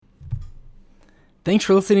Thanks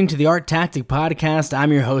for listening to the Art Tactic Podcast.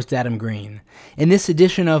 I'm your host, Adam Green. In this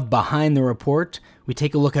edition of Behind the Report, we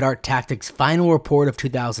take a look at Art Tactic's final report of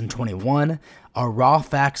 2021, our Raw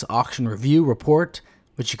Facts Auction Review report,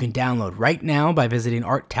 which you can download right now by visiting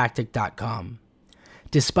arttactic.com.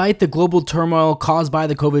 Despite the global turmoil caused by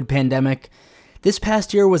the COVID pandemic, this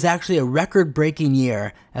past year was actually a record-breaking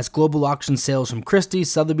year as global auction sales from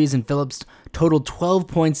Christie's, Sotheby's, and Phillips totaled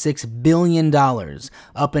 $12.6 billion,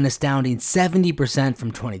 up an astounding 70%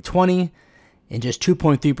 from 2020 and just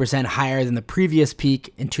 2.3% higher than the previous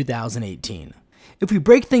peak in 2018. If we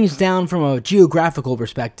break things down from a geographical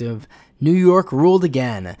perspective, New York ruled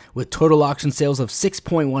again with total auction sales of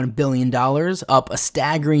 $6.1 billion, up a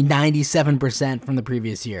staggering 97% from the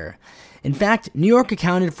previous year. In fact, New York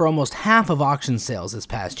accounted for almost half of auction sales this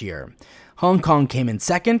past year. Hong Kong came in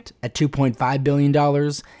second at $2.5 billion,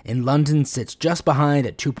 and London sits just behind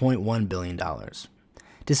at $2.1 billion.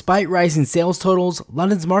 Despite rising sales totals,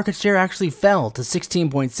 London's market share actually fell to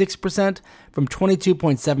 16.6% from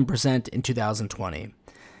 22.7% in 2020,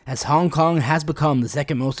 as Hong Kong has become the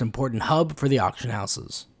second most important hub for the auction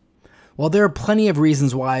houses. While there are plenty of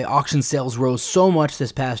reasons why auction sales rose so much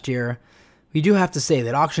this past year, we do have to say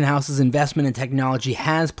that auction houses' investment in technology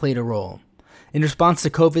has played a role. In response to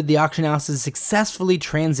COVID, the auction houses successfully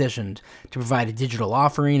transitioned to provide a digital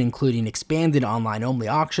offering, including expanded online-only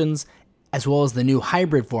auctions, as well as the new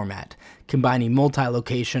hybrid format, combining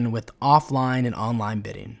multi-location with offline and online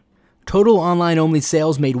bidding. Total online-only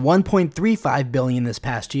sales made $1.35 billion this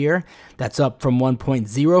past year. That's up from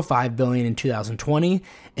 $1.05 billion in 2020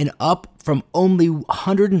 and up from only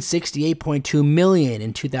 $168.2 million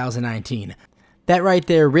in 2019. That right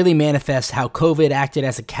there really manifests how COVID acted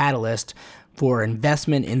as a catalyst for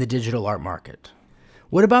investment in the digital art market.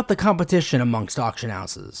 What about the competition amongst auction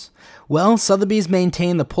houses? Well, Sotheby's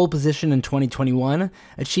maintained the pole position in 2021,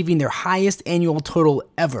 achieving their highest annual total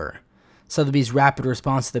ever. Sotheby's rapid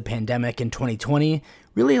response to the pandemic in 2020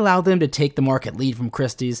 really allowed them to take the market lead from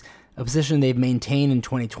Christie's, a position they've maintained in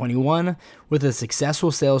 2021 with a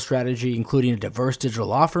successful sales strategy including a diverse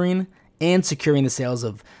digital offering and securing the sales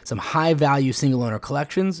of some high-value single-owner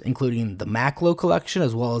collections, including the Macklowe collection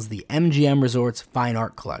as well as the MGM Resorts Fine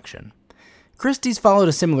Art collection. Christie's followed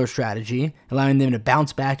a similar strategy, allowing them to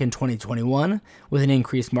bounce back in 2021 with an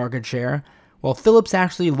increased market share, while Phillips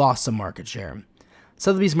actually lost some market share.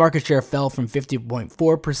 Sotheby's market share fell from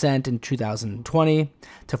 50.4% in 2020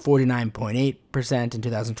 to 49.8% in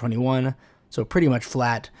 2021, so pretty much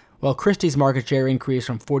flat, while Christie's market share increased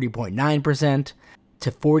from 40.9%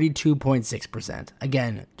 to 42.6%.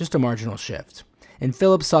 Again, just a marginal shift. And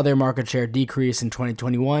Phillips saw their market share decrease in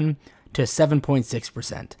 2021 to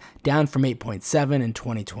 7.6%, down from 8.7% in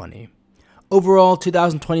 2020. Overall,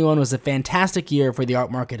 2021 was a fantastic year for the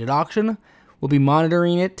art market at auction. We'll be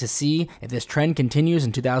monitoring it to see if this trend continues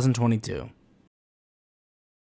in 2022.